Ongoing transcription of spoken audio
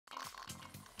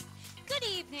Good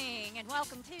evening and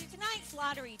welcome to tonight's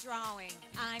lottery drawing.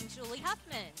 I'm Julie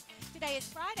Huffman. Today is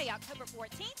Friday, October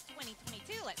 14th,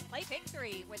 2022. Let's play Pick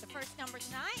 3, where the first number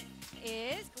tonight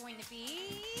is going to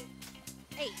be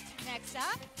 8. Next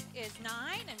up is 9,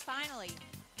 and finally,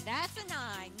 that's a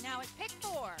 9. Now it's Pick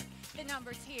 4. The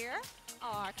numbers here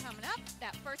are coming up.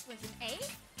 That first one's an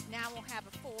 8. Now we'll have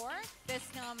a 4. This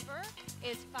number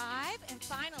is 5. And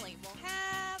finally, we'll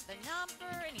have the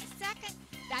number any second.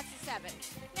 That's a 7.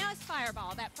 Now it's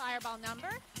Fireball. That Fireball number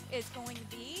is going to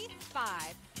be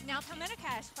 5. Now come in a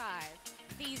cash 5.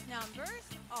 These numbers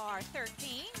are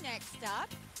 13. Next up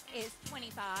is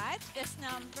 25. This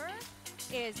number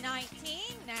is 19.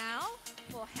 Now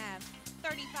we'll have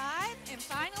 35. And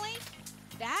finally,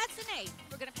 that's an 8.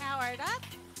 We're going to power it up.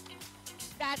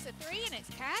 That's a 3, and it's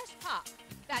cash pop.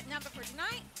 That number for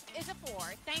tonight is a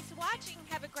 4. Thanks for watching.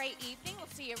 Have a great evening. We'll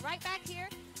see you right back here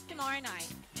tomorrow night.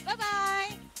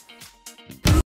 Bye-bye.